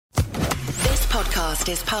podcast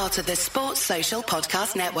is part of the Sports Social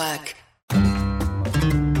Podcast Network.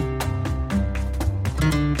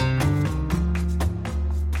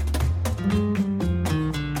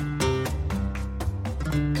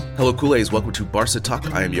 Hello, Kool-Aids. Welcome to Barca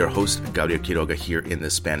Talk. I am your host, Gabriel Quiroga, here in the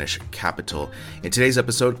Spanish capital. In today's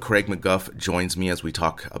episode, Craig McGuff joins me as we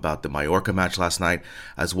talk about the Mallorca match last night,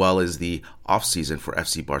 as well as the off-season for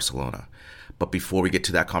FC Barcelona. But before we get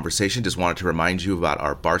to that conversation, just wanted to remind you about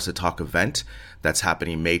our Barca Talk event that's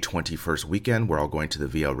happening May 21st weekend. We're all going to the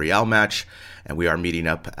Villarreal match, and we are meeting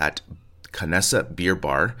up at Canessa Beer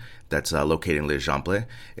Bar that's located in L'Eixample.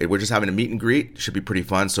 We're just having a meet and greet. Should be pretty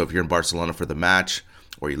fun. So if you're in Barcelona for the match,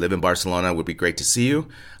 or you live in Barcelona, it would be great to see you.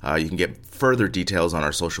 You can get further details on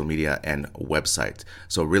our social media and website.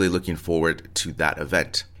 So really looking forward to that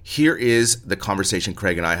event. Here is the conversation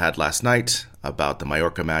Craig and I had last night about the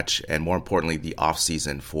Mallorca match and, more importantly, the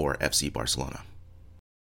off-season for FC Barcelona.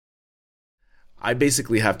 I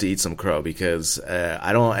basically have to eat some crow because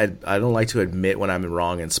I don't like to admit when I'm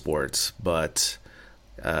wrong in sports. But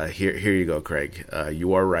here you go, Craig.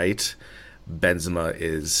 You are right. Benzema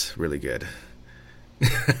is really good.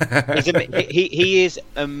 He is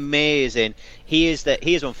amazing. Here's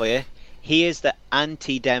one for you. He is the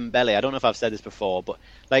anti-Dembele. I don't know if I've said this before, but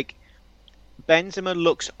like Benzema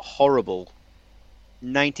looks horrible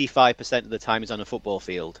 95% of the time he's on a football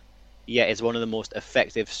field. Yet is one of the most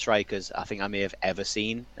effective strikers I think I may have ever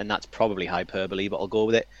seen, and that's probably hyperbole, but I'll go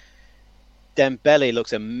with it. Dembele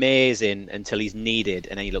looks amazing until he's needed,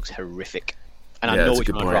 and then he looks horrific. And I know which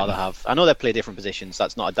one I'd rather have. I know they play different positions, so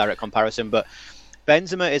that's not a direct comparison, but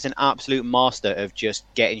Benzema is an absolute master of just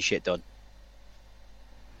getting shit done.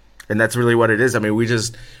 And that's really what it is. I mean, we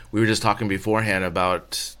were just talking beforehand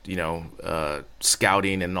about,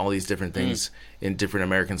 scouting and all these different things in different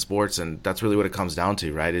American sports, and that's really what it comes down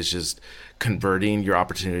to, right? It's just converting your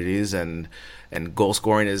opportunities, and goal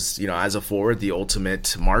scoring is, as a forward, the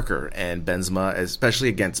ultimate marker. And Benzema, especially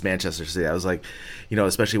against Manchester City, I was like,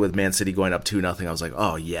 especially with Man City going up 2-0, I was like,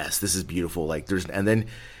 oh yes, this is beautiful. And then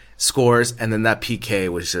scores, and then that PK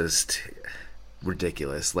was just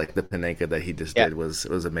ridiculous. Like the Panenka that he just did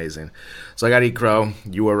was amazing. So I got to eat crow.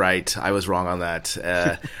 You were right. I was wrong on that.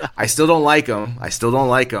 I still don't like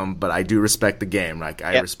him. But I do respect the game. Like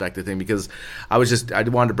I respect the thing, because I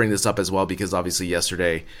wanted to bring this up as well, because obviously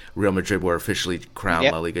yesterday Real Madrid were officially crowned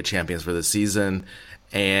La Liga champions for the season,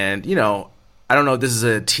 and I don't know if this is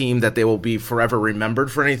a team that they will be forever remembered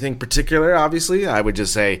for anything particular, obviously. I would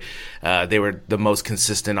just say they were the most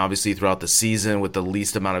consistent, obviously, throughout the season with the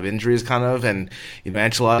least amount of injuries, kind of. And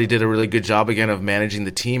Ancelotti did a really good job, again, of managing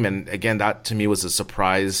the team. And, again, that, to me, was a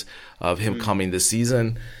surprise of him coming this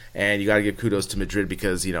season. And you got to give kudos to Madrid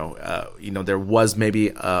because, there was maybe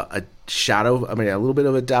a shadow, a little bit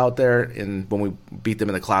of a doubt there when we beat them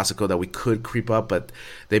in the Clásico that we could creep up, but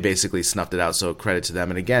they basically snuffed it out, so credit to them.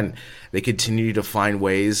 And again, they continue to find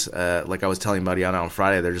ways, like I was telling Mariana on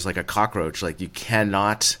Friday, they're just like a cockroach. Like, you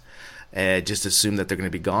cannot just assume that they're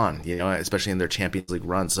going to be gone, especially in their Champions League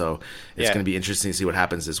run. So it's going to be interesting to see what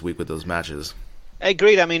happens this week with those matches.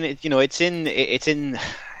 Agreed. I mean, it's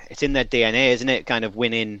in their DNA, isn't it? Kind of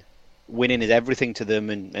winning is everything to them,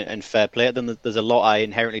 and fair play to them. There's a lot I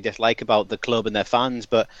inherently dislike about the club and their fans,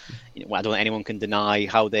 but I don't think anyone can deny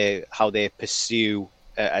how they pursue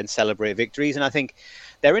and celebrate victories. And I think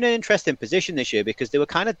they're in an interesting position this year because they were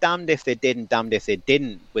kind of damned if they did and damned if they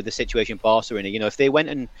didn't with the situation Barca are in. If they went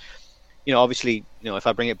and obviously if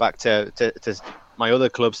I bring it back to my other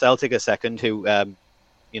club, Celtic, a second, who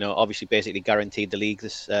obviously basically guaranteed the league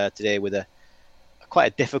this today with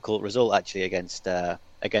quite a difficult result actually against the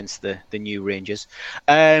new Rangers.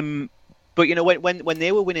 But when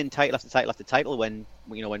they were winning title after title after title, when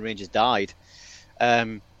Rangers died,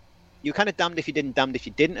 you're kind of damned if you didn't, damned if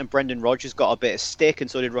you didn't. And Brendan Rodgers got a bit of stick, and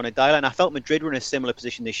so did Ronnie Dyler. And I felt Madrid were in a similar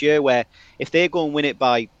position this year, where if they go and win it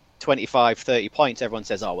by 25, 30 points, everyone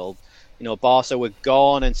says, oh well, Barca were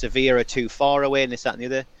gone and Sevilla are too far away, and this, that, and the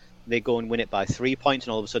other. They go and win it by 3 points,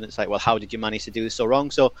 and all of a sudden it's like, well, how did you manage to do this so wrong?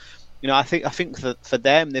 So, I think for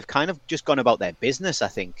them, they've kind of just gone about their business. I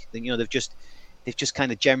think they've just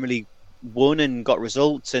kind of generally won and got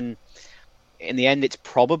results, and in the end, it's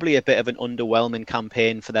probably a bit of an underwhelming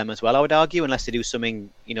campaign for them as well. I would argue, unless they do something,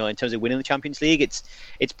 in terms of winning the Champions League, it's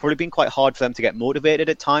probably been quite hard for them to get motivated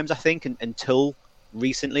at times. I think until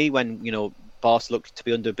recently, when Barca looked to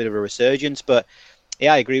be under a bit of a resurgence, but.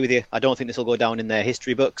 Yeah, I agree with you. I don't think this will go down in their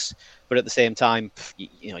history books, but at the same time,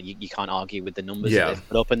 you can't argue with the numbers that they've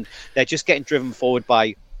put up, and they're just getting driven forward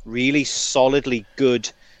by really solidly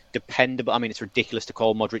good, dependable. I mean, it's ridiculous to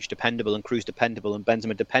call Modric dependable and Kroos dependable and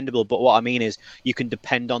Benzema dependable, but what I mean is you can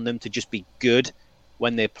depend on them to just be good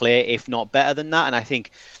when they play, if not better than that. And I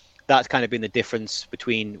think that's kind of been the difference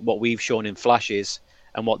between what we've shown in flashes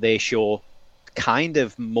and what they show kind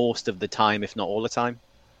of most of the time, if not all the time.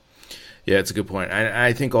 Yeah, it's a good point.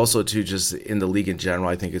 I think also, too, just in the league in general,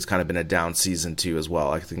 I think it's kind of been a down season, too, as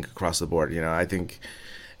well. I think across the board, I think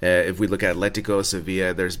if we look at Atletico,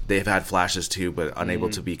 Sevilla, they've had flashes, too, but unable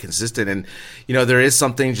to be consistent. And, there is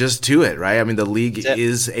something just to it, right? I mean, the league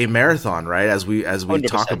is a marathon, right, as we 100%.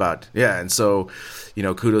 Talk about. Yeah, and so,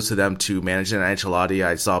 kudos to them to manage it. And Ancelotti,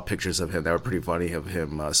 I saw pictures of him that were pretty funny, of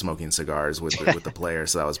him smoking cigars with the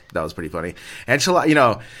players. So that was pretty funny.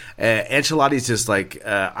 Ancelotti's just like,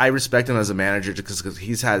 I respect him as a manager just because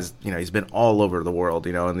he's been all over the world,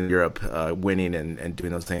 in Europe, winning and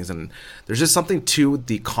doing those things. And there's just something to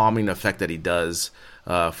the calming effect that he does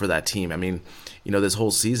for that team. I mean, this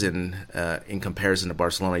whole season, in comparison to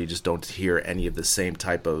Barcelona, you just don't hear any of the same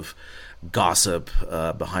type of gossip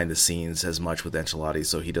behind the scenes as much with Ancelotti,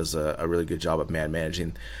 so he does a really good job of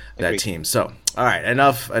managing that team. So, all right,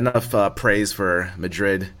 enough praise for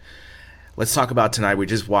Madrid. Let's talk about tonight. We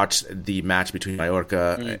just watched the match between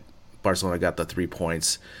Mallorca. Barcelona got the 3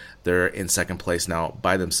 points. They're in second place now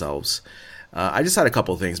by themselves. I just had a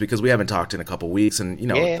couple of things because we haven't talked in a couple of weeks, and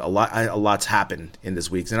a lot's happened in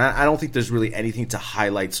this week, and I don't think there's really anything to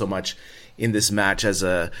highlight so much in this match as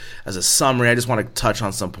a summary. I just want to touch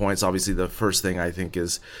on some points. Obviously, the first thing I think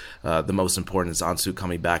is the most important is Ansu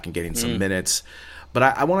coming back and getting some minutes. But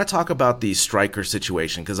I want to talk about the striker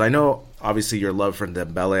situation because I know, obviously, your love for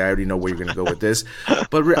Dembele. I already know where you're going to go with this.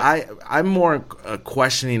 But I'm more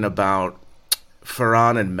questioning about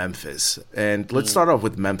Ferran and Memphis. And let's start off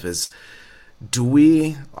with Memphis. Do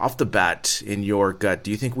we, off the bat, in your gut,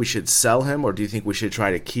 do you think we should sell him or do you think we should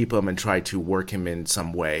try to keep him and try to work him in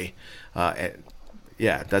some way?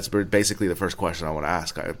 That's basically the first question I want to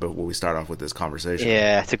ask. But when we start off with this conversation,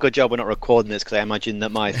 it's a good job we're not recording this because I imagine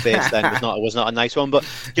that my face then was not a nice one. But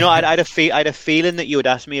I had a feeling that you would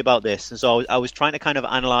ask me about this, and so I was trying to kind of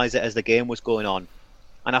analyze it as the game was going on,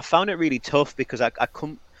 and I found it really tough because I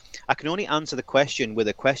can only answer the question with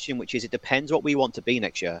a question, which is it depends what we want to be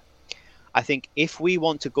next year. I think if we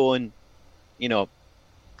want to go and, we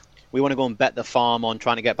want to go and bet the farm on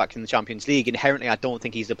trying to get back in the Champions League, inherently I don't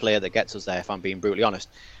think he's the player that gets us there, if I'm being brutally honest.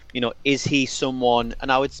 Is he someone,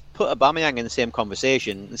 and I would put Aubameyang in the same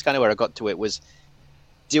conversation, it's kind of where I got to it, was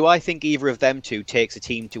do I think either of them two takes a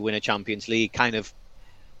team to win a Champions League kind of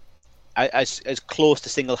as close to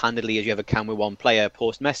single-handedly as you ever can with one player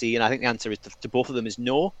post-Messi? And I think the answer is to both of them is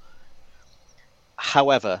no.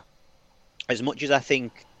 However, as much as I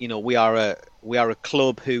think, we are a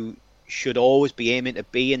club who should always be aiming to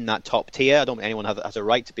be in that top tier. I don't think anyone has a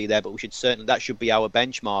right to be there, but that should be our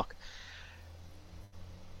benchmark.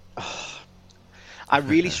 I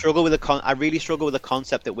really struggle with the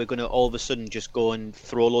concept that we're going to all of a sudden just go and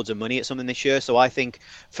throw loads of money at something this year. So I think,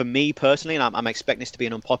 for me personally, and I'm expecting this to be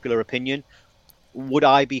an unpopular opinion, would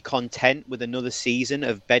I be content with another season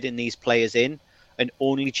of bedding these players in and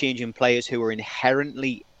only changing players who are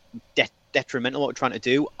inherently detrimental to what we're trying to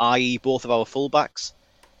do, i.e. both of our fullbacks?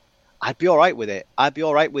 I'd be all right with it. I'd be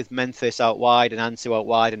all right with Memphis out wide and Ansu out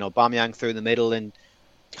wide and Aubameyang through the middle, and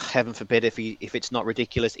heaven forbid if it's not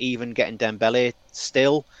ridiculous, even getting Dembele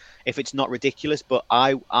still, if it's not ridiculous. But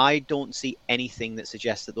I don't see anything that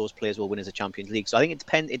suggests that those players will win as a Champions League. So I think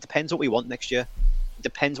it depends what we want next year. It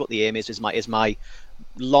depends what the aim is my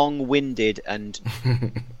long-winded and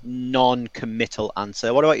non-committal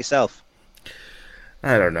answer. What about yourself?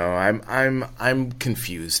 I don't know. I'm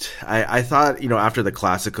confused. I thought, after the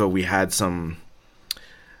Clasico we had some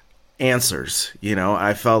answers.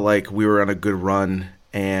 I felt like we were on a good run,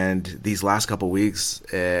 and these last couple of weeks,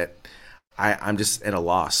 I'm just at a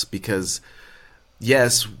loss because,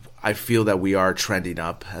 yes, I feel that we are trending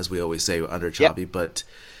up, as we always say, under Xavi, but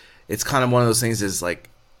it's kind of one of those things is like,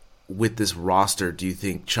 with this roster, do you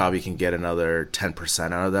think Xavi can get another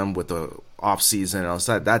 10% out of them with the off season?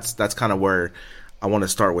 That's kind of where I want to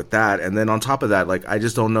start with that. And then on top of that, like, I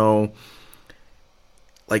just don't know,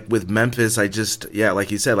 like with Memphis, like you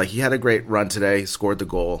said, like he had a great run today, scored the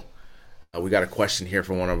goal. We got a question here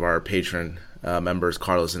from one of our patron members,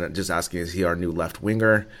 Carlos, and just asking, is he our new left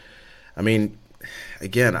winger? I mean,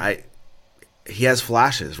 again, he has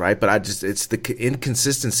flashes, right? But it's the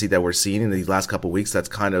inconsistency that we're seeing in these last couple of weeks that's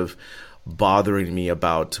kind of bothering me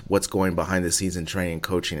about what's going behind the scenes in training,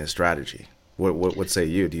 coaching, and strategy. What say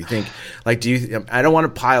you? Do you think, I don't want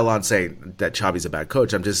to pile on saying that Xavi's a bad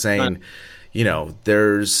coach. I'm just saying,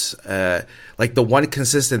 there's like the one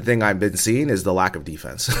consistent thing I've been seeing is the lack of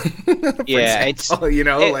defense. Yeah,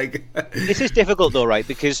 this is difficult though, right?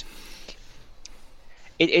 Because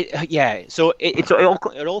Yeah. So it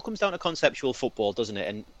all comes down to conceptual football, doesn't it?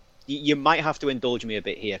 And you might have to indulge me a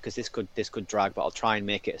bit here because this could drag, but I'll try and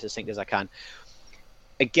make it as succinct as I can.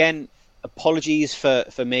 Again, apologies for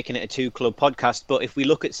making it a two-club podcast, but if we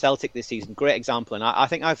look at Celtic this season, great example, and I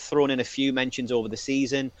think I've thrown in a few mentions over the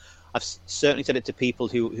season. I've certainly said it to people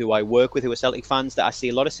who I work with who are Celtic fans, that I see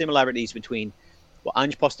a lot of similarities between what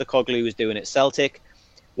Ange Postecoglou was doing at Celtic,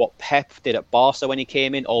 what Pep did at Barca when he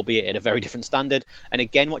came in, albeit at a very different standard, and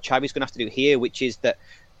again what Xavi's going to have to do here, which is that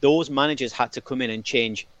those managers had to come in and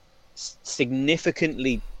change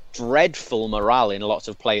significantly dreadful morale in lots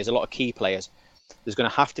of players, a lot of key players. There's going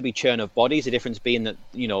to have to be churn of bodies. The difference being that,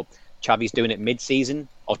 Xavi's doing it mid-season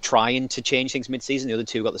or trying to change things mid-season. The other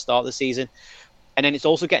two got the start of the season. And then it's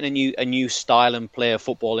also getting a new style and play of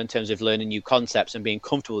football in terms of learning new concepts, and being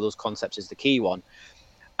comfortable with those concepts is the key one.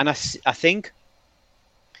 And I think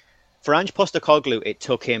for Ange Postecoglou, it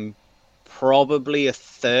took him probably a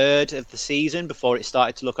third of the season before it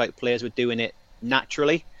started to look like players were doing it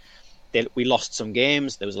naturally. We lost some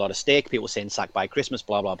games. There was a lot of stake. People saying sack by Christmas,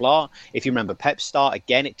 blah, blah, blah. If you remember Pep's start,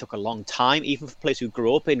 again, it took a long time, even for players who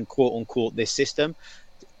grew up in, quote unquote, this system.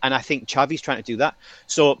 And I think Xavi's trying to do that.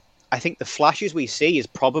 So I think the flashes we see is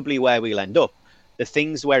probably where we'll end up. The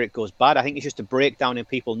things where it goes bad, I think it's just a breakdown in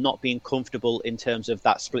people not being comfortable in terms of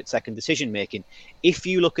that split-second decision-making. If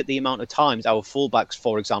you look at the amount of times our fullbacks,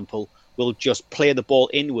 for example, will just play the ball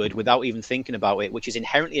inward without even thinking about it, which is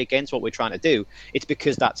inherently against what we're trying to do, it's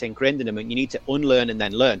because that's ingrained in them, and you need to unlearn and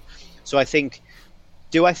then learn. So I think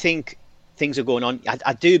things are going on?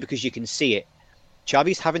 I do, because you can see it.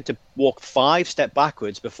 Xavi's having to walk 5 steps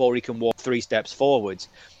backwards before he can walk 3 steps forwards,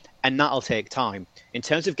 and that'll take time. In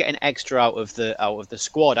terms of getting extra out of the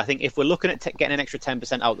squad, I think if we're looking at getting an extra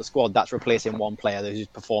 10% out of the squad, that's replacing one player who's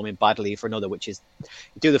performing badly for another, which is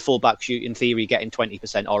do the fullback shoot, in theory, getting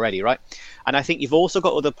 20% already, right? And I think you've also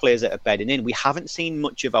got other players that are bedding in. We haven't seen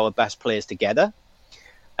much of our best players together.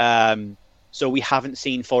 So we haven't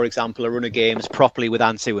seen, for example, a run of games properly with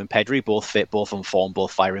Ansu and Pedri, both fit, both on form,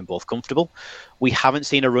 both firing, both comfortable. We haven't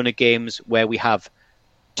seen a run of games where we have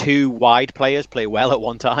 2 wide players play well at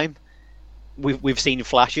one time. We've seen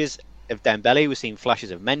flashes of Dembele, we've seen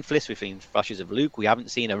flashes of Memphis, we've seen flashes of Luke. We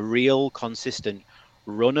haven't seen a real consistent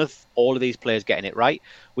run of all of these players getting it right.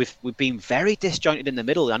 We've been very disjointed in the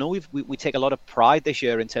middle. I know we take a lot of pride this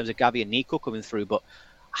year in terms of Gavi and Nico coming through, but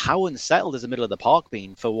how unsettled has the middle of the park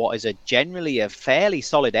been for what is generally a fairly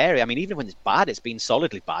solid area? I mean, even when it's bad, it's been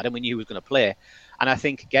solidly bad, and we knew who was going to play. And I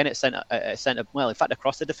think, again, at centre, well, in fact,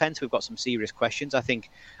 across the defence, we've got some serious questions. I think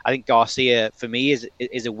Garcia, for me,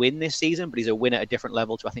 is a win this season, but he's a win at a different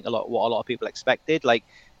level to, I think, what a lot of people expected. Like,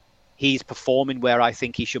 he's performing where I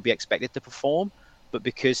think he should be expected to perform, but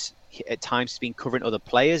because at times he's been covering other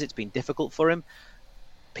players, it's been difficult for him.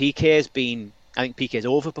 I think Piqué's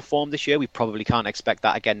overperformed this year. We probably can't expect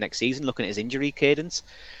that again next season, looking at his injury cadence.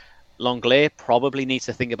 Longley probably needs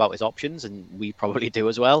to think about his options, and we probably do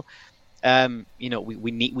as well.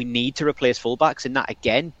 We need to replace fullbacks, and that,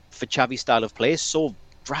 again, for Xavi's style of play, is so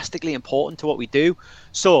drastically important to what we do.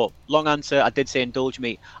 So, long answer, I did say indulge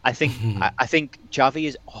me. I think Xavi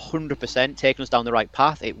is 100% taking us down the right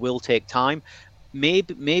path. It will take time.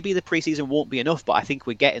 Maybe the preseason won't be enough, but I think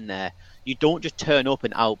we're getting there. You don't just turn up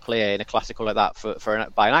and outplay in a classical like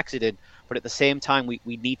that by an accident, but at the same time, we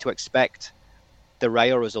need to expect the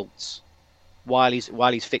Rayo results while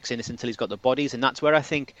he's fixing this until he's got the bodies, and that's where I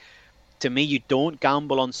think, to me, you don't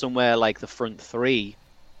gamble on somewhere like the front three,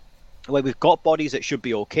 where we've got bodies that should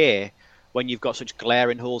be okay, when you've got such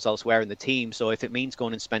glaring holes elsewhere in the team. So if it means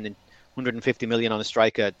going and spending 150 million on a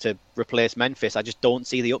striker to replace Memphis, I just don't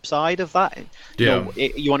see the upside of that. Yeah.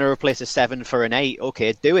 You want to replace a 7 for an 8,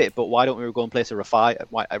 okay, do it, but why don't we go and replace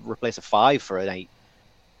a 5 for an 8?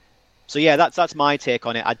 So yeah, that's my take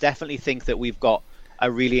on it. I definitely think that we've got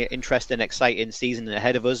a really interesting, exciting season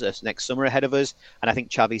ahead of us, next summer ahead of us, and I think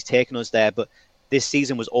Xavi's taken us there. But this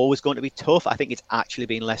season was always going to be tough. I think it's actually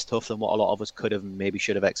been less tough than what a lot of us could have, maybe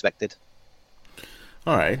should have expected.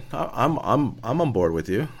 All right, I'm on board with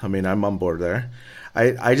you. I mean, I'm on board there.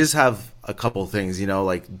 I just have a couple things,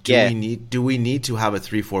 like do we need to have a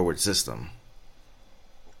 3-forward system?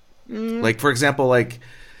 Like, for example, like,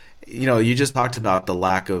 you just talked about the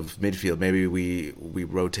lack of midfield. Maybe we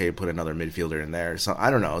rotate, put another midfielder in there. So I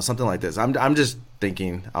don't know, something like this. I'm just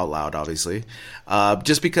thinking out loud, obviously,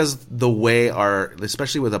 just because the way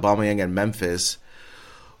especially with Aubameyang and Memphis,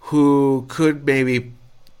 who could maybe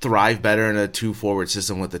thrive better in a 2-forward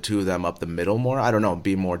system with the two of them up the middle more. I don't know,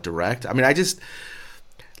 be more direct. I mean, I just,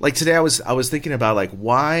 like, today I was thinking about, like,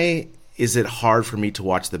 why is it hard for me to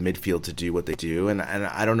watch the midfield to do what they do? And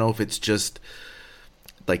I don't know if it's just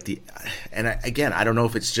again, I don't know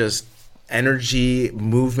if it's just energy,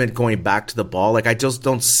 movement going back to the ball. Like, I just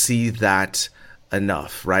don't see that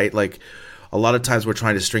enough, right? Like, a lot of times we're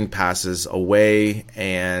trying to string passes away,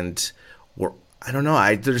 and I don't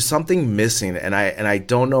know. There's something missing, and I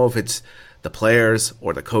don't know if it's the players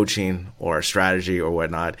or the coaching or a strategy or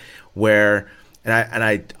whatnot. Where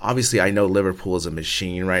I obviously I know Liverpool is a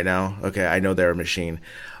machine right now. Okay, I know they're a machine,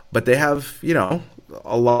 but they have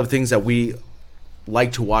a lot of things that we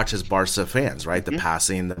like to watch as Barca fans, right? The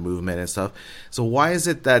passing, the movement, and stuff. So why is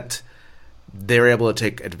it that they're able to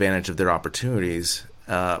take advantage of their opportunities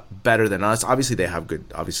better than us? Obviously, they have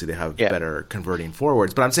better converting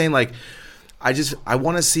forwards. But I'm saying, like, I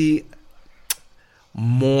want to see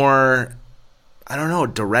more, I don't know,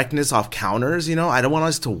 directness off counters. I don't want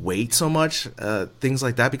us to wait so much, things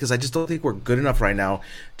like that, because I just don't think we're good enough right now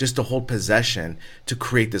just to hold possession to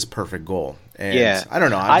create this perfect goal. And I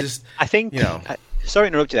don't know. I think. Sorry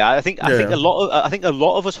to interrupt you there. I think a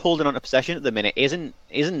lot of us holding on to possession at the minute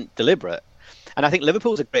isn't deliberate, and I think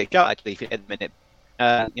Liverpool's a great shot actually at the minute.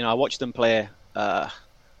 I watched them play.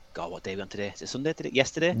 What day are we on today? Is it Sunday?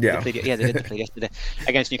 Yesterday? Yeah. They did play yesterday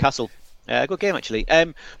against Newcastle. Good game actually.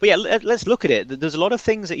 But yeah, let's look at it. There's a lot of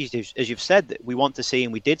things that as you've said that we want to see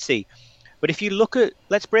and we did see, but if you look at,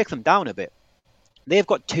 let's break them down a bit. They've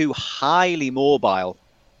got two highly mobile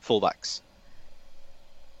fullbacks.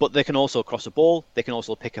 But they can also cross a ball. They can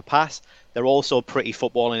also pick a pass. They're also pretty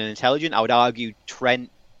footballing and intelligent. I would argue Trent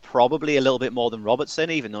probably a little bit more than Robertson,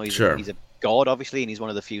 even though he's a god, obviously, and he's one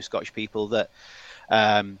of the few Scottish people that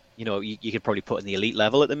you could probably put in the elite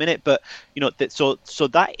level at the minute. But so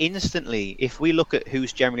that instantly, if we look at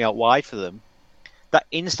who's generally out wide for them, that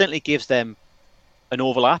instantly gives them an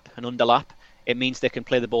overlap, an underlap. It means they can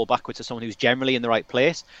play the ball backwards to someone who's generally in the right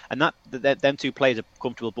place, and them two players are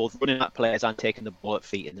comfortable both running at players and taking the ball at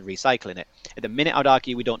feet and recycling it. At the minute, I'd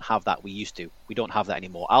argue we don't have that. We used to. We don't have that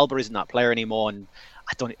anymore. Alba isn't that player anymore, and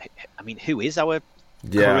who is our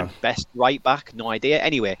current best right back? No idea.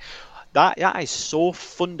 Anyway, that is so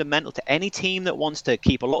fundamental to any team that wants to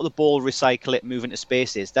keep a lot of the ball, recycle it, move into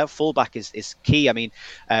spaces. That fullback is key.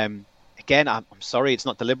 Again, I'm sorry, it's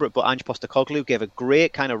not deliberate, but Ange Postecoglou gave a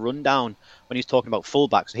great kind of rundown when he was talking about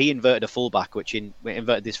fullbacks. He inverted this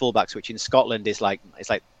fullbacks, which in Scotland is like,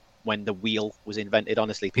 it's like when the wheel was invented.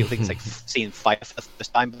 Honestly, people think it's like seeing fire for the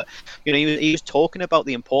first time. But he was talking about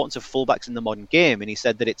the importance of fullbacks in the modern game, and he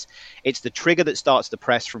said that it's the trigger that starts the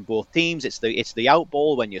press from both teams. It's the out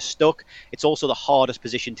ball when you're stuck. It's also the hardest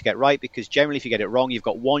position to get right, because generally, if you get it wrong, you've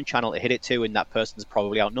got one channel to hit it to, and that person's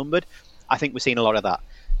probably outnumbered. I think we're seeing a lot of that.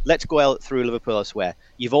 Let's go out through Liverpool elsewhere.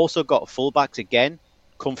 You've also got fullbacks, again,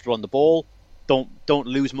 comfortable on the ball. Don't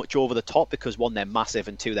lose much over the top, because one, they're massive,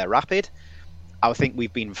 and two, they're rapid. I think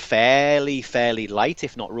we've been fairly light,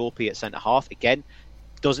 if not ropey, at centre half. Again,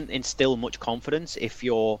 doesn't instill much confidence if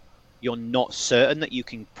you're not certain that you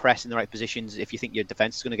can press in the right positions. If you think your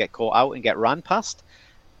defence is going to get caught out and get ran past,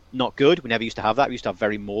 not good. We never used to have that. We used to have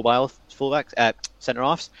very mobile fullbacks, centre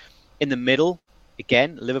halves. In the middle,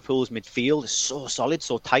 again, Liverpool's midfield is so solid,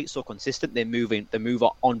 so tight, so consistent. They move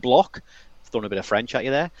on block. Throwing a bit of French at you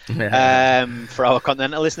there for our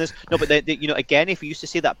continental listeners. No, but again, if you used to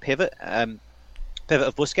see that pivot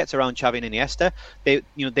of Busquets around Xavi and Iniesta,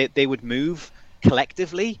 they would move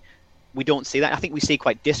collectively. We don't see that. I think we see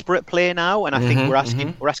quite disparate play now, and I think we're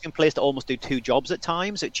asking players to almost do two jobs at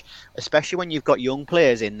times, which, especially when you've got young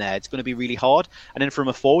players in there, it's going to be really hard. And then from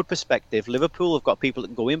a forward perspective, Liverpool have got people that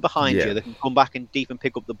can go in behind you, that can come back and deep and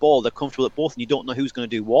pick up the ball. They're comfortable at both, and you don't know who's going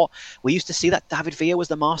to do what. We used to see that David Villa was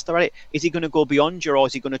the master at it. Is he going to go beyond you, or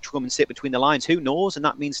is he going to come and sit between the lines? Who knows? And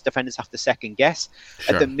that means defenders have to second guess.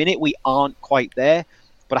 Sure. At the minute, we aren't quite there.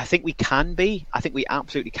 But I think we can be. I think we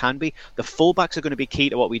absolutely can be. The fullbacks are going to be key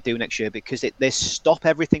to what we do next year, because they stop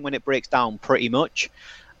everything when it breaks down pretty much,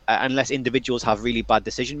 unless individuals have really bad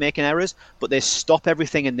decision-making errors. But they stop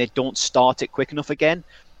everything and they don't start it quick enough again.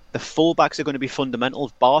 The fullbacks are going to be fundamental.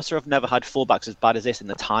 Barca have never had fullbacks as bad as this in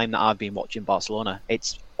the time that I've been watching Barcelona.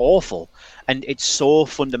 It's awful. And it's so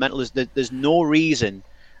fundamental. There's no reason,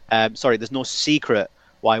 there's no secret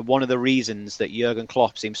why one of the reasons that Jurgen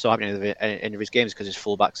Klopp seems so happy in his games is because his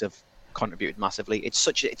fullbacks have contributed massively. It's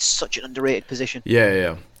such an underrated position.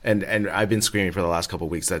 Yeah. And I've been screaming for the last couple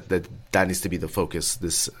of weeks that needs to be the focus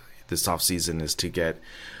this off season, is to get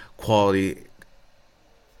quality,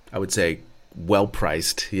 I would say, well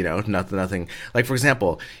priced, nothing like, for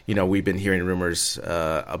example, we've been hearing rumors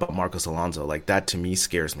about Marcos Alonso. Like, that to me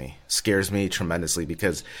scares me tremendously,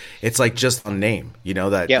 because it's like just a name,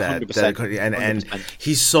 that 100%. And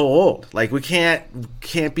he's so old. Like, we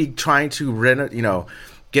can't be trying to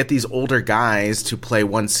get these older guys to play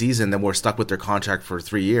one season, then we're stuck with their contract for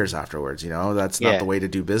 3 years afterwards. That's not the way to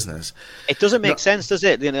do business. It doesn't make sense, does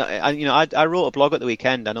it? I wrote a blog at the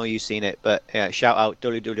weekend. I know you've seen it, but shout out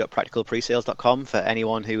www.practicalpresales.com for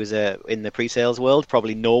anyone who is in the pre-sales world.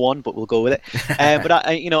 Probably no one, but we'll go with it.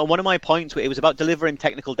 But one of my points, it was about delivering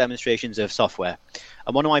technical demonstrations of software,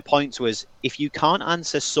 and one of my points was, if you can't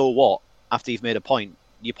answer "so what" after you've made a point,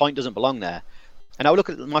 your point doesn't belong there. And I look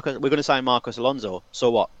at Marcos. We're going to sign Marcos Alonso.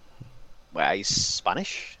 So what? Well, he's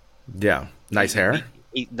Spanish. Yeah, nice hair.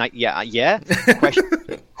 Yeah.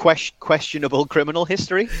 Questionable criminal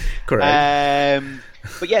history. Correct.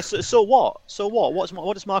 But yeah. So what? So what?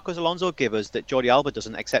 What does Marcos Alonso give us that Jordi Alba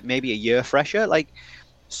doesn't? Except maybe a year fresher.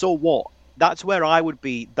 So what? That's where I would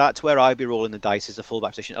be. That's where I'd be rolling the dice as a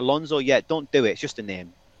fullback position. Alonso, don't do it. It's just a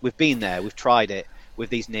name. We've been there. We've tried it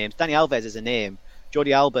with these names. Dani Alves is a name.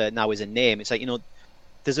 Jordi Alba now is a name. It's like,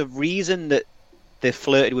 there's a reason that they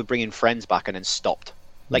flirted with bringing friends back and then stopped.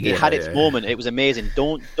 It had its moment. It was amazing.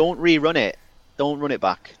 Don't rerun it. Don't run it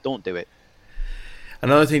back. Don't do it.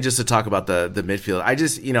 Another thing, just to talk about the midfield, I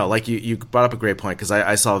just, you brought up a great point, because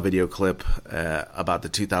I saw a video clip about the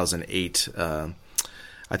 2008.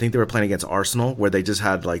 I think they were playing against Arsenal, where they just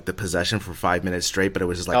had the possession for 5 minutes straight, but it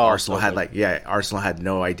was just Arsenal had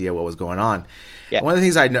no idea what was going on. Yeah. One of the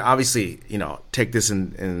things I obviously, take this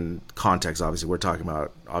in context. Obviously, we're talking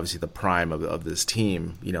about the prime of this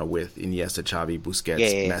team, with Iniesta, Xavi,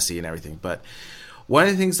 Busquets, Messi, and everything. But one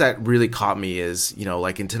of the things that really caught me is,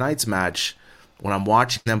 in tonight's match, when I'm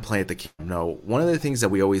watching them play at the Camp Nou, one of the things that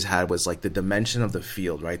we always had was the dimension of the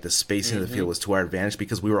field, right? The spacing of the field was to our advantage,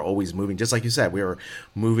 because we were always moving. Just like you said, we were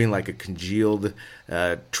moving like a congealed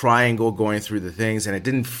triangle going through the things, and it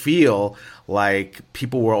didn't feel like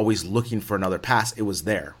people were always looking for another pass. It was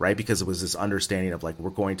there, right? Because it was this understanding of we're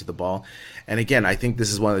going to the ball. And again, I think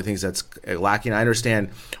this is one of the things that's lacking. I understand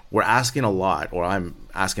we're asking a lot, or I'm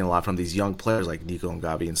asking a lot from these young players like Nico and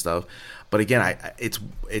Gavi and stuff. But again,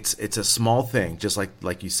 it's a small thing, just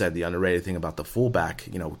like you said, the underrated thing about the fullback,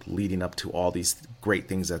 leading up to all these great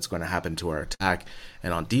things that's going to happen to our attack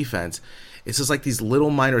and on defense. It's just these little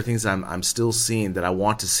minor things that I'm still seeing that I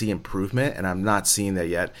want to see improvement, and I'm not seeing that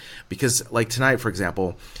yet. Because tonight, for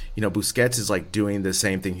example, Busquets is doing the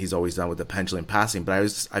same thing he's always done with the pendulum passing, but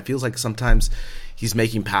I feel like sometimes he's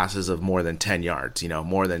making passes of more than 10 yards,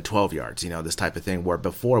 more than 12 yards, this type of thing, where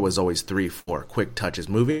before it was always 3-4 quick touches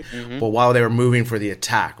moving, but while they were moving for the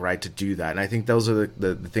attack, right, to do that. And I think those are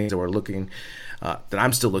the things that we're looking, that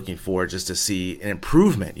I'm still looking for, just to see an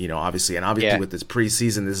improvement, obviously. And obviously with this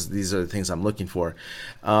preseason, these are the things I'm looking for.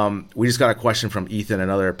 We just got a question from Ethan,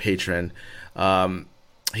 another patron.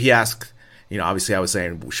 He asked, obviously I was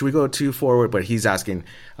saying, should we go 2 forward? But he's asking,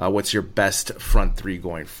 what's your best front three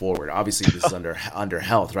going forward? Obviously, this is under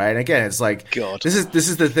health, right? And again, it's this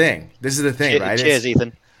is the thing. This is the thing, right? Cheers,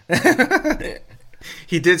 Ethan.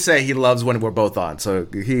 He did say he loves when we're both on, so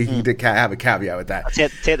he did have a caveat with that.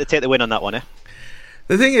 Take the win on that one, eh?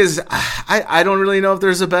 The thing is, I don't really know if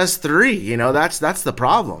there's a best three. That's the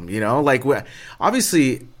problem.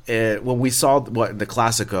 Obviously, when we saw the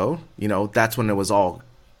Clasico, that's when it was all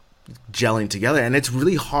gelling together, and it's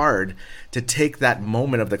really hard to take that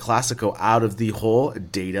moment of the Clasico out of the whole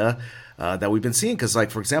data that we've been seeing. Because,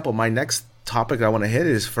 for example, my next topic I want to hit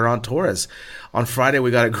is Ferran Torres. On Friday,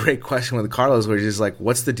 we got a great question with Carlos, where he's like,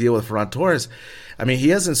 "What's the deal with Ferran Torres?" I mean, he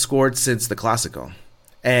hasn't scored since the Clasico,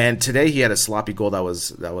 and today he had a sloppy goal that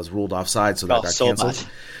was ruled offside, so that got canceled. Bad.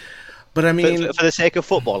 But I mean, for the sake of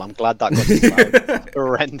football, I'm glad that got disallowed.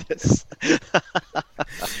 Horrendous.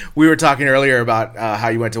 We were talking earlier about how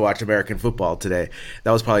you went to watch American football today.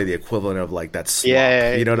 That was probably the equivalent of that slop.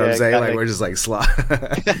 Yeah, you know what I'm saying? Exactly. We're just slop.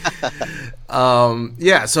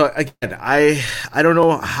 So again, I don't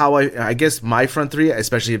know how I guess my front three,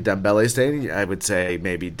 especially if Dembele stayed, I would say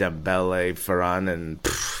maybe Dembele, Ferran, and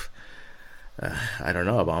I don't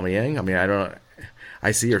know, Aubameyang. I mean,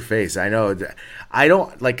 I see your face. I know. I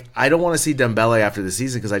don't want to see Dembele after the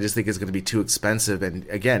season, because I just think it's going to be too expensive. And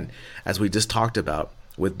again, as we just talked about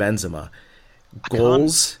with Benzema,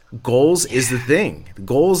 goals is the thing.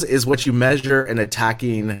 Goals is what you measure an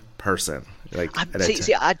attacking person. I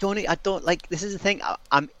don't like. This is the thing.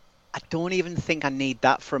 I don't even think I need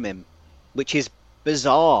that from him, which is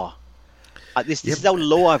bizarre. This is how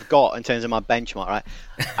low I've got in terms of my benchmark. Right.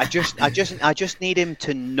 I just need him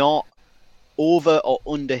to not over or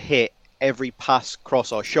under hit every pass,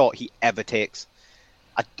 cross or shot he ever takes.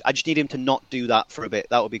 I just need him to not do that for a bit.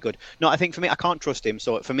 That would be good. No, I think for me, I can't trust him.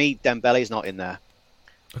 So for me, Dembele's not in there.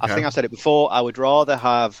 Okay. I think I said it before. I would rather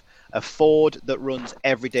have a Ford that runs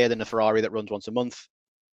every day than a Ferrari that runs once a month.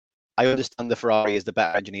 I understand the Ferrari is the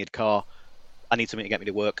better engineered car. I need something to get me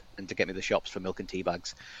to work and to get me to the shops for milk and tea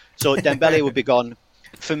bags. So Dembele would be gone.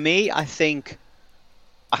 For me, I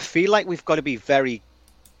feel like we've got to be very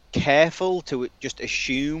careful to just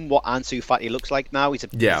assume what Ansu Fati looks like now. He's a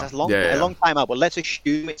long time out, but let's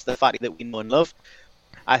assume it's the Fati that we know and love.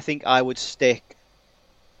 I think I would stick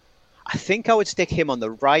him on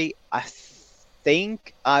the right. I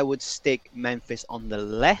think I would stick Memphis on the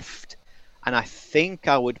left, and I think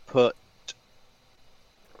I would put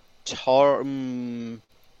If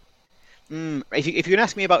you're going to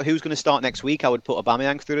ask me about who's going to start next week, I would put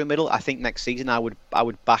Aubameyang through the middle. I think next season I would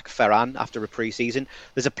back Ferran after a pre-season.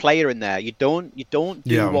 There's a player in there. You don't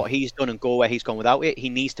do what he's done and go where he's gone without it. He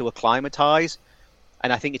needs to acclimatise.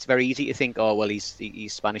 And I think it's very easy to think, oh, well, he's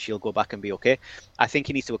Spanish, he'll go back and be okay. I think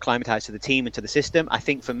he needs to acclimatise to the team and to the system. I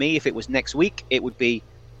think for me, if it was next week, it would be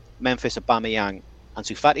Memphis, Aubameyang,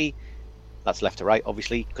 Ansu Fati. That's left to right,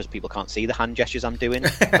 obviously, because people can't see the hand gestures I'm doing.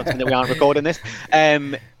 Something that we aren't recording this.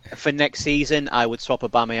 For next season, I would swap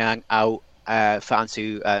Aubameyang out for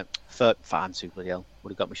Ansu, bloody hell, would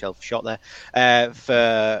have got myself shot there.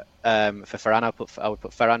 For Ferran, I would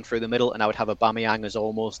put Ferran through the middle, and I would have Aubameyang as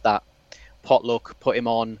almost that potluck, put him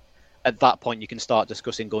on. At that point, you can start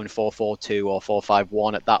discussing going 4-4-2 or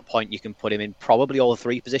 4-5-1. At that point, you can put him in probably all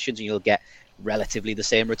three positions, and you'll get relatively the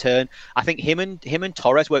same return. I think him and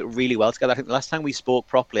Torres work really well together. I think the last time we spoke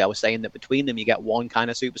properly, I was saying that between them, you get one kind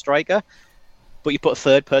of super striker, but you put a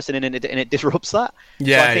third person in, and it disrupts that.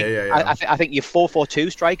 I think your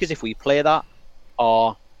 4-4-2 strikers, if we play that,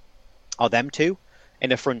 are them two. In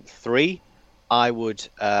the front three, I would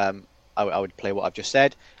play what I've just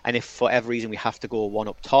said. And if for every reason we have to go one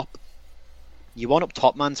up top, your one up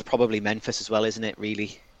top man's probably Memphis as well, isn't it?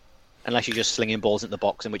 Really, unless you're just slinging balls into the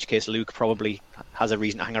box, in which case Luke probably has a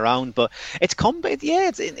reason to hang around. But it's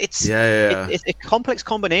a complex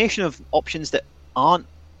combination of options that aren't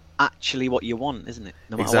actually what you want, isn't it?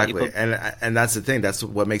 No matter exactly, what you put. And that's the thing. That's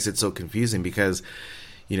what makes it so confusing, because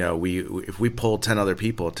if we pull 10 other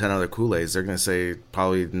people, 10 other Kool-Aids, they're going to say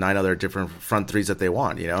probably 9 other different front threes that they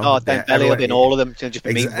want, Oh, Dembele will be in all of them. Just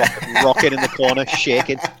be me rocking in the corner,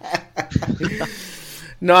 shaking.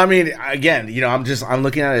 No, I mean, again, I'm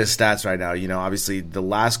looking at his stats right now. Obviously the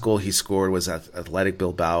last goal he scored was at Athletic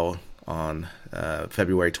Bilbao on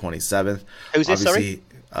February 27th. Who's this, sorry?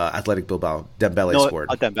 Athletic Bilbao. Dembele scored.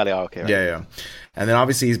 Oh, Dembele, okay. Right. Yeah. And then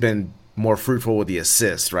obviously he's been more fruitful with the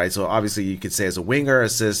assist, right? So obviously you could say as a winger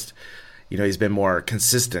assist, he's been more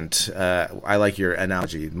consistent. I like your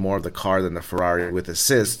analogy, more of the car than the Ferrari with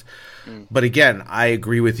assist. But again, I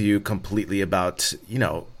agree with you completely about,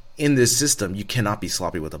 in this system, you cannot be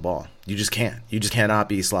sloppy with the ball. You just can't. You just cannot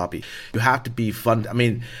be sloppy. You have to be fun. I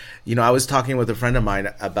mean, I was talking with a friend of mine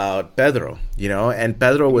about Pedro, and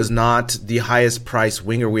Pedro was not the highest priced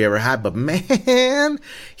winger we ever had, but man,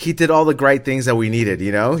 he did all the great things that we needed,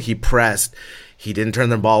 He pressed. He didn't turn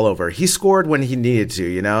the ball over. He scored when he needed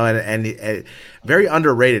to, and very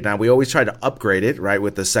underrated. Now, we always try to upgrade it, right,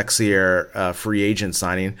 with the sexier free agent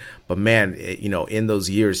signing. But man, in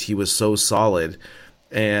those years, he was so solid.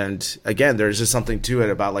 And again, there's just something to it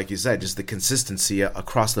about, like you said, just the consistency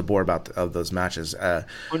across the board of those matches, of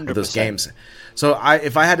those games. So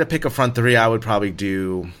if I had to pick a front three, I would probably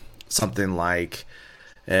do something like,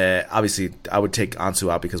 obviously, I would take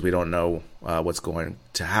Ansu out because we don't know what's going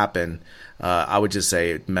to happen. I would just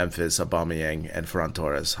say Memphis, Aubameyang, and Ferran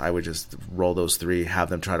Torres. I would just roll those three, have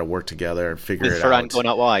them try to work together and figure it out. With Ferran going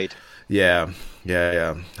out wide. Yeah.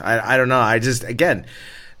 I don't know. I just, again,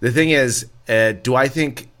 the thing is, do I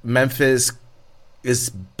think Memphis is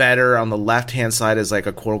better on the left-hand side as like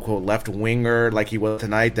a quote-unquote left winger like he was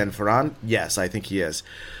tonight than Ferran? Yes, I think he is.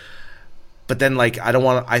 But then, I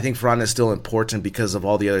think Ferran is still important because of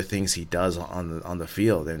all the other things he does on the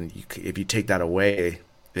field. And if you take that away,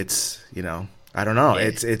 it's, I don't know.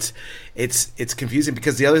 Yeah. It's confusing,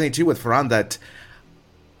 because the other thing too with Ferran that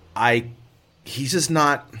he's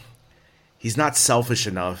not selfish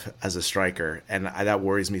enough as a striker, and that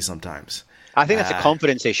worries me sometimes. I think that's a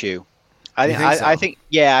confidence issue. I think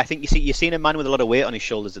you're seeing a man with a lot of weight on his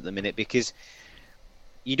shoulders at the minute, because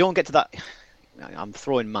you don't get to that. I'm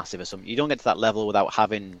throwing massive assumptions. You don't get to that level without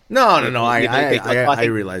having. No. I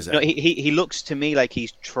realize that. He looks to me like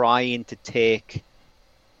he's trying to take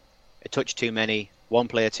a touch too many, one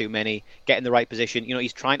player too many, get in the right position.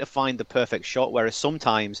 He's trying to find the perfect shot. Whereas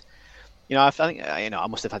sometimes, I think I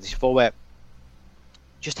must have had this before, where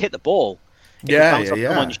just hit the ball.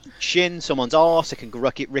 Someone's shin, someone's arse, it can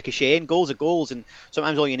ricochet in. Goals are goals, and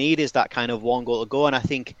sometimes all you need is that kind of one goal to go. And I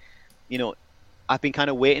think, I've been kind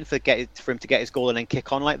of waiting for him to get his goal and then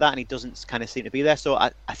kick on like that, and he doesn't kind of seem to be there. So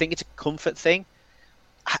I think it's a comfort thing.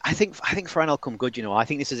 I think Ferran will come good. I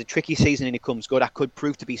think this is a tricky season, and he comes good. I could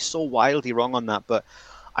prove to be so wildly wrong on that, but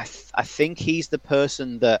I think he's the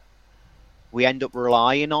person that we end up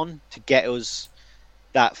relying on to get us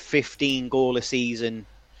that 15 goal a season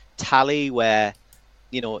tally where,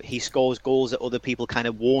 he scores goals that other people kind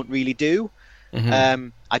of won't really do. Mm-hmm.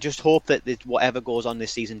 I just hope that whatever goes on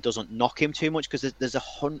this season doesn't knock him too much, because there's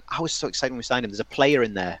I was so excited when we signed him. There's a player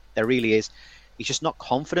in there. There really is. He's just not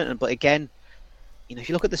confident. But again, if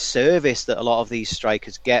you look at the service that a lot of these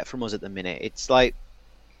strikers get from us at the minute, it's like,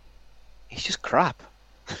 he's just crap.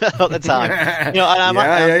 At the time, and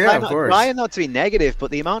I'm trying not to be negative,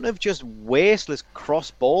 but the amount of just wasteless cross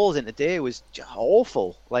balls in the day was just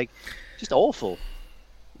awful, just awful.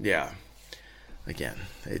 Yeah, again,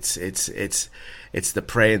 it's the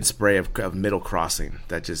pray and spray of middle crossing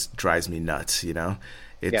that just drives me nuts.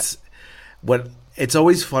 It's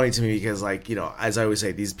always funny to me because, as I always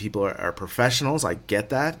say, these people are professionals. I get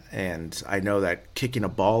that. And I know that kicking a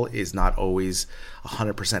ball is not always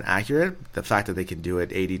 100% accurate. The fact that they can do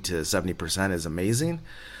it 80 to 70% is amazing.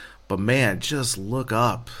 But, man, just look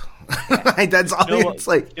up. That's all it's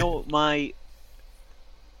like. My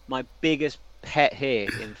biggest pet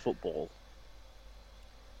hate in football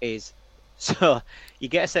is, so you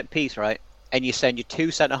get a set piece, right? And you send your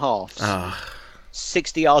two centre-halves.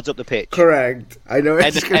 60 yards up the pitch. Correct. I know.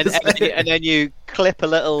 And then you clip a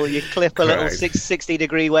little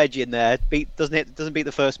 60-degree wedge in there. Doesn't beat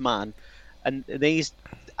the first man, and these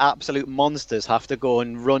absolute monsters have to go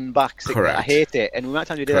and run back. Correct. I hate it. And we might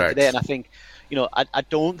have to do that today. And I think, I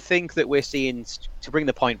don't think that we're seeing, to bring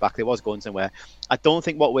the point back, it was going somewhere. I don't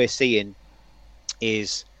think what we're seeing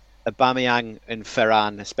is Aubameyang and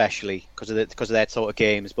Ferran, especially because of their sort of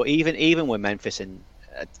games. But even with Memphis and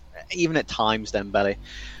even at times Dembele,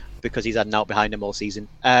 because he's had an out behind him all season.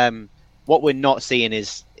 What we're not seeing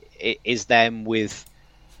is them with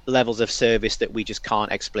levels of service that we just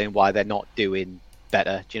can't explain why they're not doing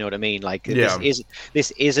better. Do you know what I mean?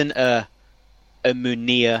 This isn't a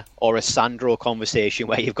Munir or a Sandro conversation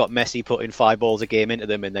where you've got Messi putting 5 balls a game into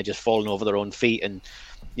them and they're just falling over their own feet and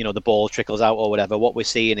the ball trickles out or whatever. What we're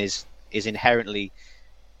seeing is inherently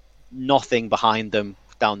nothing behind them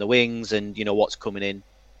down the wings, and what's coming in,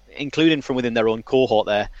 including from within their own cohort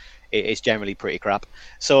there, is generally pretty crap.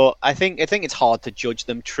 So I think it's hard to judge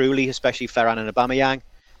them truly, especially Ferran and Aubameyang.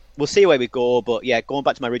 We'll see where we go, but yeah, going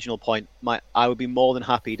back to my original point, I would be more than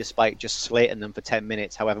happy, despite just slating them for 10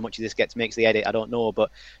 minutes, however much of this makes the edit, I don't know,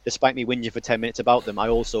 but despite me whinging for 10 minutes about them, I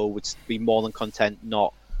also would be more than content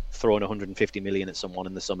not throwing 150 million at someone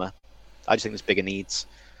in the summer. I just think there's bigger needs.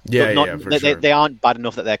 Sure. They aren't bad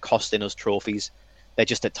enough that they're costing us trophies. They're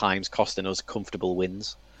just at times costing us comfortable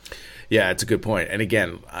wins. Yeah, it's a good point. And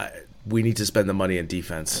again, we need to spend the money in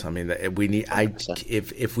defense. I mean, we need.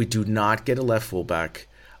 If we do not get a left fullback,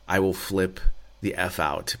 I will flip the F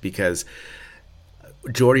out, because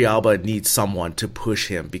Jordi Alba needs someone to push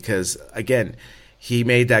him. Because again, he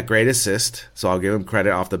made that great assist, so I'll give him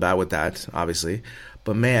credit off the bat with that, obviously.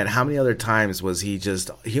 But man, how many other times was he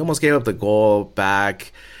almost gave up the goal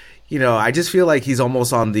back? I just feel like he's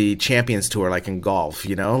almost on the Champions Tour, like in golf,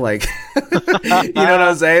 you know what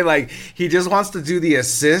I'm saying? Like, he just wants to do the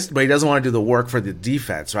assist, but he doesn't want to do the work for the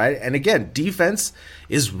defense, right? And again, defense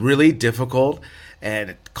is really difficult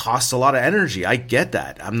and it costs a lot of energy. I get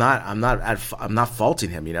that. I'm not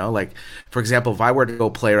faulting him, Like, for example, if I were to go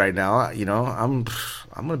play right now, I'm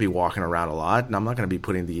going to be walking around a lot, and I'm not going to be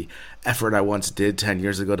putting the effort I once did 10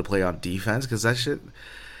 years ago to play on defense, because that shit,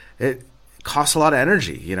 it costs a lot of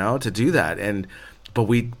energy, to do that. But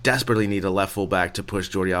we desperately need a left fullback to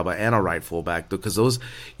push Jordi Alba and a right fullback, because those,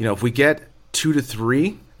 if we get 2 to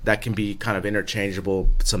 3, that can be kind of interchangeable,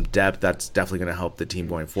 some depth, that's definitely going to help the team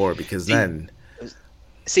going forward, because then...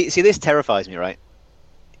 See, this terrifies me, right?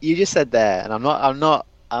 You just said there, and I'm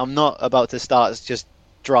not about to start just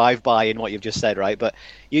drive by in what you've just said, right? But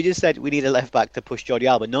you just said we need a left back to push Jordi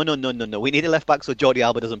Alba. No. We need a left back so Jordi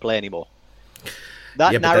Alba doesn't play anymore.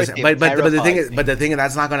 That narrative. But the thing is,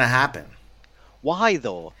 that's not going to happen. Why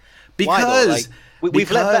though? Because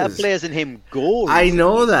we've let better players than him go. Recently. I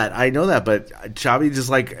know that, but Xavi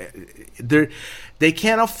just they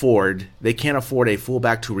can't afford a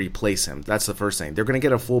fullback to replace him. That's the first thing. They're going to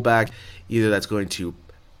get a fullback either that's going to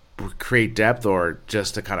create depth or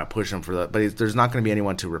just to kind of push him but there's not going to be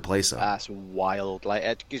anyone to replace him. That's wild. Like,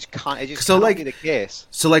 it just can't be the case.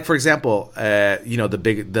 So, like, for example,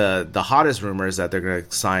 the hottest rumor is that they're going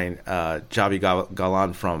to sign Xavi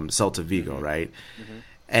Galan from Celta Vigo, right?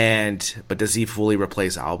 Mm-hmm. But does he fully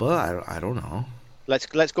replace Alba? I don't know.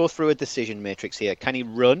 Let's go through a decision matrix here. Can he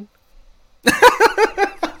run?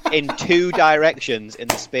 in two directions in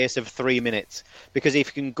the space of 3 minutes. Because if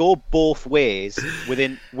you can go both ways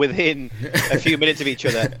within a few minutes of each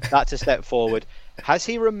other, that's a step forward. Has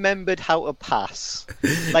he remembered how to pass?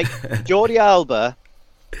 Like Jordi Alba,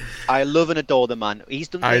 I love and adore the man. He's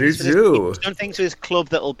done things he's done things with his club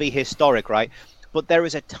that'll be historic, right? But there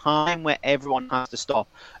is a time where everyone has to stop.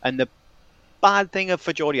 And the bad thing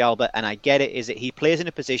for Jordi Alba, and I get it, is that he plays in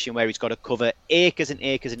a position where he's got to cover acres and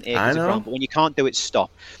acres and acres of ground. But when you can't do it,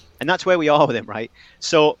 stop. And that's where we are with him, right?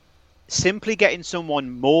 So simply getting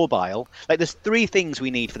someone mobile, like there's three things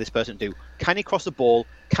we need for this person to do. Can he cross the ball?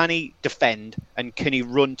 Can he defend? And can he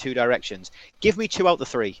run two directions? Give me 2 out of the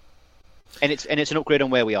 3. And it's an upgrade on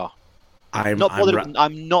where we are. I'm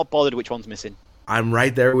not bothered which one's missing. I'm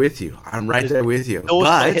right there with you.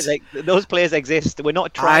 Those players exist. We're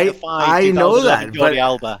not trying to find. I know that, Jordi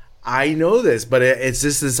Alba. I know this, but it's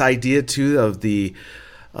just this idea too of the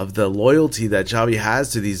loyalty that Xavi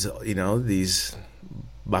has to these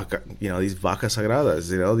vaca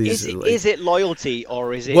sagradas. Is it loyalty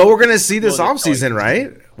or is it? Well, we're going to see this offseason,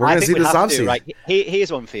 right? We're going to see this offseason. Right.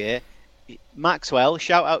 Here's one for you. Maxwell,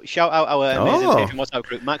 shout out our amazing patron WhatsApp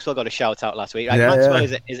group. Maxwell got a shout out last week. Right? Yeah,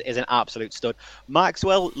 Maxwell is an absolute stud.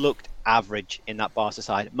 Maxwell looked average in that Barca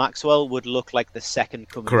side. Maxwell would look like the second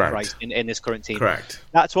coming of Christ in this current team. Correct.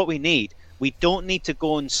 That's what we need. We don't need to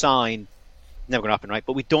go and sign. Never going to happen, right?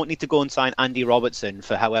 But we don't need to go and sign Andy Robertson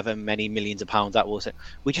for however many millions of pounds that will.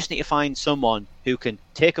 We just need to find someone who can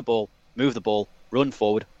take a ball, move the ball, run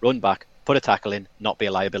forward, run back, put a tackle in, not be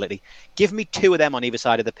a liability. Give me 2 of them on either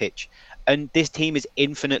side of the pitch. And this team is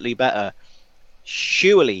infinitely better.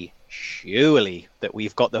 Surely that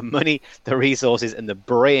we've got the money, the resources, and the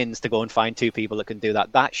brains to go and find 2 people that can do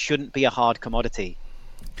that. That shouldn't be a hard commodity.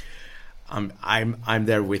 I'm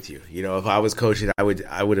there with you. If I was coaching, I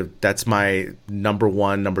would have. That's my number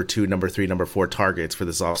 1, number 2, number 3, number 4 targets for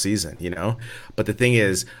this offseason. But the thing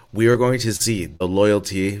is, we are going to see the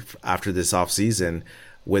loyalty after this offseason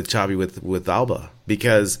with Xavi with Alba,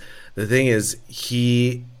 because the thing is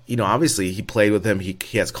he. Obviously he played with him. He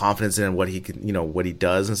has confidence in what he can, what he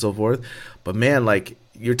does and so forth. But man, like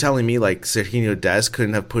you're telling me, like Serginho Dest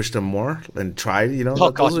couldn't have pushed him more and tried.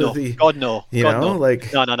 Oh God no! God no! No.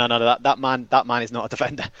 Like no. That man is not a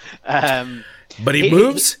defender. But he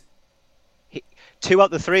moves. 2 out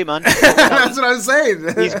of the 3, man. That's what I'm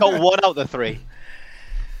saying. He's got 1 out of the 3.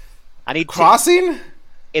 And he crossing.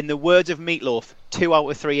 In the words of Meatloaf, 2 out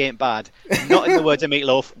of 3 ain't bad. Not in the words of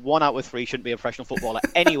Meatloaf, 1 out of 3 shouldn't be a professional footballer.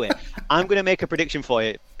 Anyway, I'm going to make a prediction for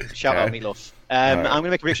you. Shout out Meatloaf. I'm going to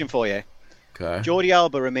make a prediction for you. Okay. Jordi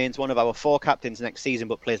Alba remains one of our 4 captains next season,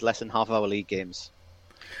 but plays less than half of our league games.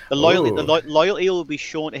 The loyalty will be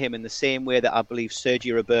shown to him in the same way that I believe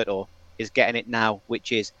Sergio Roberto is getting it now,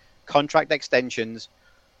 which is contract extensions,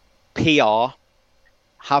 PR,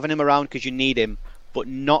 having him around because you need him, but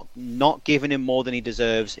not giving him more than he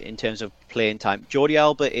deserves in terms of playing time. Jordi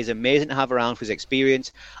Alba is amazing to have around for his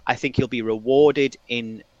experience. I think he'll be rewarded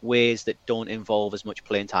in ways that don't involve as much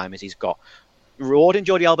playing time as he's got. Rewarding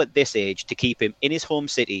Jordi Alba at this age to keep him in his home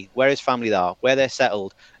city, where his family are, where they're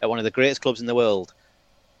settled, at one of the greatest clubs in the world,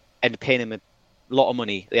 and paying him a lot of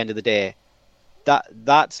money at the end of the day,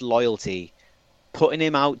 that's loyalty. Putting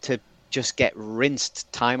him out to just get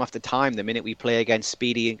rinsed time after time the minute we play against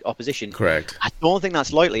speedy opposition. Correct. I don't think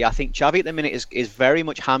that's loyalty. I think Xavi at the minute is very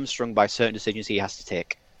much hamstrung by certain decisions he has to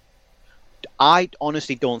take. I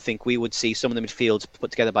honestly don't think we would see some of the midfields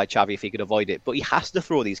put together by Xavi if he could avoid it, but he has to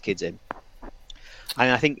throw these kids in.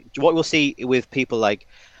 And I think what we'll see with people like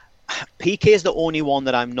PK is the only one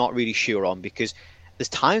that I'm not really sure on, because there's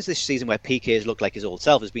times this season where PK has looked like his old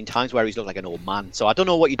self. There's been times where he's looked like an old man. So I don't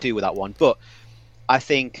know what you do with that one, but I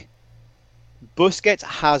think Busquets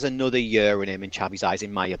has another year in him in Xavi's eyes,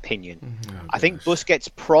 in my opinion. I think Busquets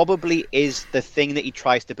probably is the thing that he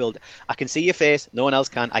tries to build. I can see your face. No one else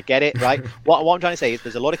can. I get it, right? what I'm trying to say is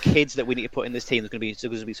there's a lot of kids that we need to put in this team. There's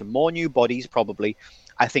going to be some more new bodies, probably.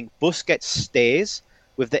 I think Busquets stays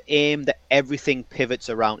with the aim that everything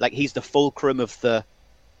pivots around. Like, he's the fulcrum of the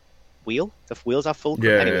wheel. The wheels are fulcrum.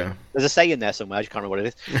 Yeah, anyway, yeah. There's a saying there somewhere. I just can't remember what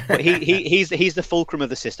it is. But he's the fulcrum of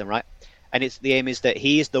the system, right? And the aim is that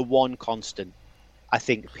he is the one constant. I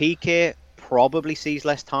think PK probably sees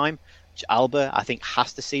less time. Alba, I think,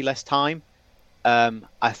 has to see less time.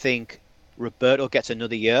 I think Roberto gets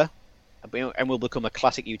another year and will become a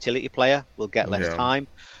classic utility player. Will get less time.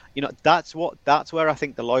 That's where I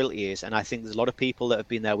think the loyalty is. And I think there's a lot of people that have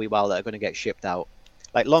been there a wee while that are going to get shipped out.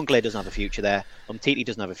 Like, Longley doesn't have a future there. Umtiti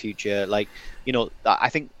doesn't have a future. Like, I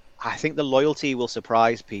think the loyalty will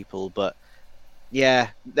surprise people, but yeah,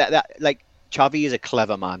 that like Xavi is a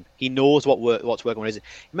clever man. He knows what's working.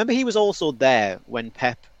 Remember, he was also there when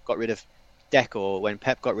Pep got rid of Deco, when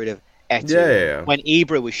Pep got rid of Eto'o, Yeah. when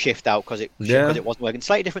Ibra was shifted out because it wasn't working.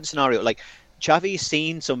 Slightly different scenario. Like Xavi's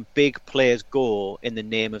seen some big players go in the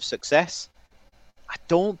name of success. I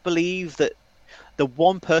don't believe that the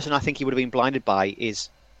one person I think he would have been blinded by is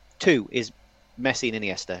Messi and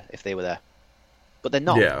Iniesta if they were there, but they're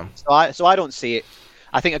not. Yeah. So I don't see it.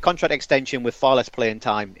 I think a contract extension with far less playing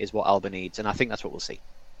time is what Alba needs, and I think that's what we'll see.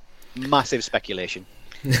 Massive speculation.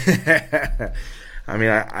 I mean,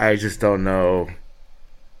 I just don't know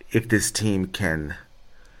if this team can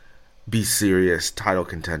be serious title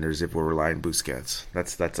contenders if we're relying on Busquets.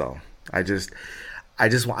 That's all. I just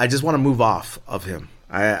want to move off of him.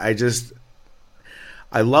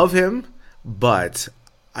 I love him, but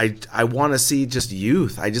I want to see just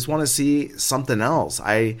youth. I just want to see something else.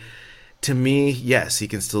 To me, yes, he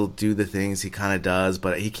can still do the things he kind of does,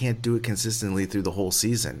 but he can't do it consistently through the whole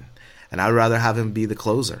season. And I'd rather have him be the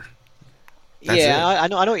closer. I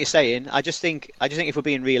know what you're saying. I just think if we're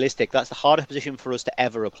being realistic, that's the hardest position for us to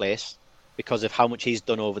ever replace because of how much he's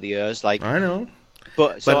done over the years. Like I know.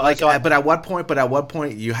 But at what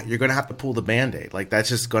point you're going to have to pull the Band-Aid? Like that's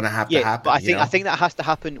just going to have to happen. But I think that has to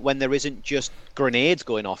happen when there isn't just grenades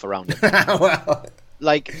going off around him. Well,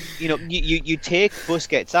 like you take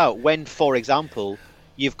Busquets out when, for example,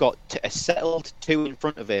 you've got a settled two in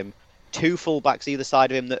front of him, two fullbacks either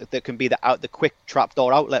side of him that can be the quick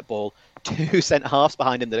trapdoor outlet ball, two centre halves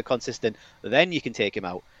behind him that are consistent. Then you can take him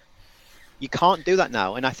out. You can't do that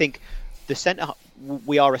now, and I think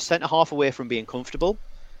we are a centre half away from being comfortable.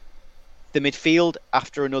 The midfield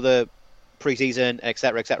after another pre-season,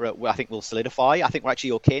 etc., I think will solidify. I think we're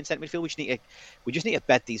actually okay in centre midfield. We just need to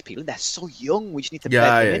bed these people. They're so young. We just need to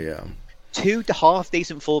bed them in. Yeah. Two to half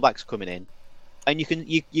decent fullbacks coming in, and you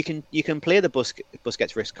can play the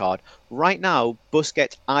Busquets risk card. Right now,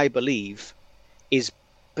 Busquets, I believe, is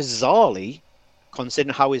bizarrely,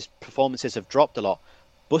 considering how his performances have dropped a lot,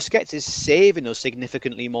 Busquets is saving us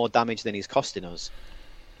significantly more damage than he's costing us,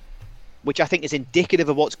 which I think is indicative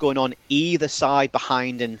of what's going on either side,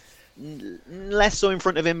 behind, and less so in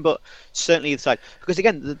front of him, but certainly either side. Because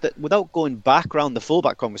again, without going back around the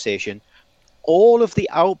fullback conversation, all of the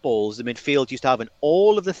outballs the midfield used to have and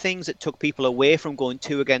all of the things that took people away from going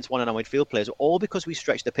 2 against 1 on our midfield players were all because we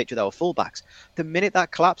stretched the pitch with our fullbacks. The minute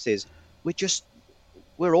that collapses,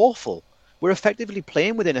 we're awful. We're effectively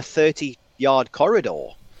playing within a 30-yard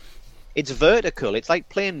corridor. It's vertical. It's like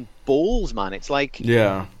playing bowls, man. It's like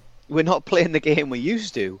we're not playing the game we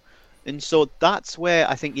used to. And so that's where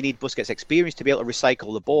I think you need Busquets' experience to be able to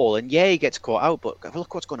recycle the ball. And yeah, he gets caught out, but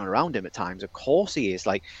look what's going on around him at times. Of course he is.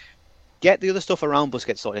 Like, get the other stuff around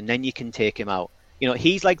Busquets sorted, and then you can take him out. You know,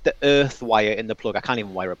 he's like the earth wire in the plug. I can't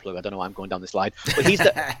even wire a plug. I don't know why I'm going down this slide. But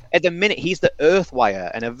at the minute, he's the earth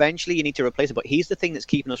wire, and eventually you need to replace it. But he's the thing that's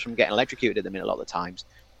keeping us from getting electrocuted at the minute a lot of the times.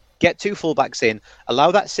 Get two fullbacks in,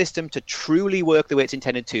 allow that system to truly work the way it's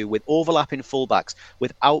intended to, with overlapping fullbacks,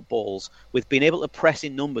 with outballs, with being able to press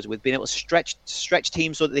in numbers, with being able to stretch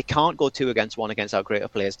teams so that they can't go 2 against 1 against our greater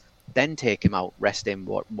players. Then take him out, rest him,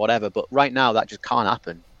 whatever. But right now, that just can't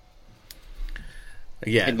happen.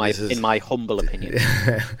 Yeah, in my humble opinion.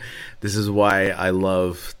 This is why I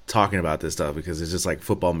love talking about this stuff, because it's just like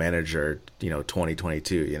Football Manager,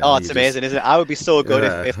 2022. Oh, it's amazing, isn't it? I would be so good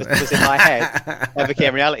if it was in my head and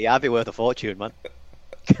became reality. I'd be worth a fortune, man.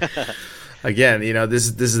 Again, this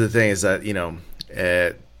is the thing, is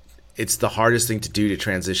that it's the hardest thing to do, to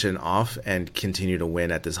transition off and continue to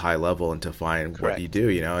win at this high level and to find what you do,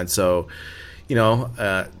 and so.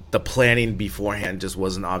 The planning beforehand just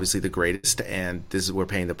wasn't obviously the greatest, and we're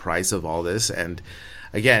paying the price of all this. And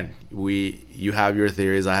again, you have your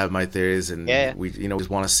theories, I have my theories, and we just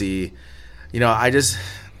want to see, I just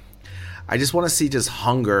want to see just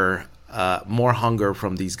hunger, more hunger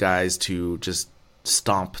from these guys to just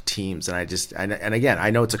stomp teams. And again, I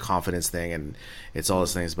know it's a confidence thing and it's all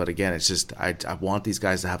those things, but again, it's just I want these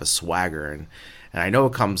guys to have a swagger, and I know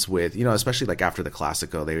it comes with, especially like after the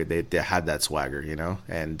Clasico, they had that swagger,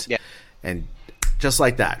 and just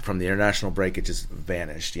like that, from the international break, it just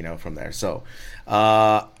vanished, from there. So,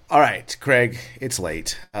 all right, Craig, it's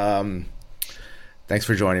late. Thanks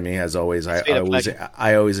for joining me, as always.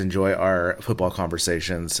 I always enjoy our football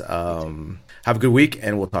conversations. Have a good week,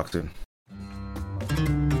 and we'll talk soon.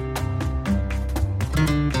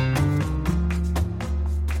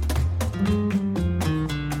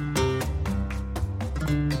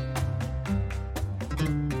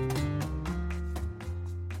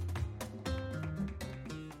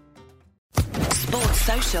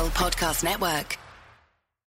 Social Podcast Network.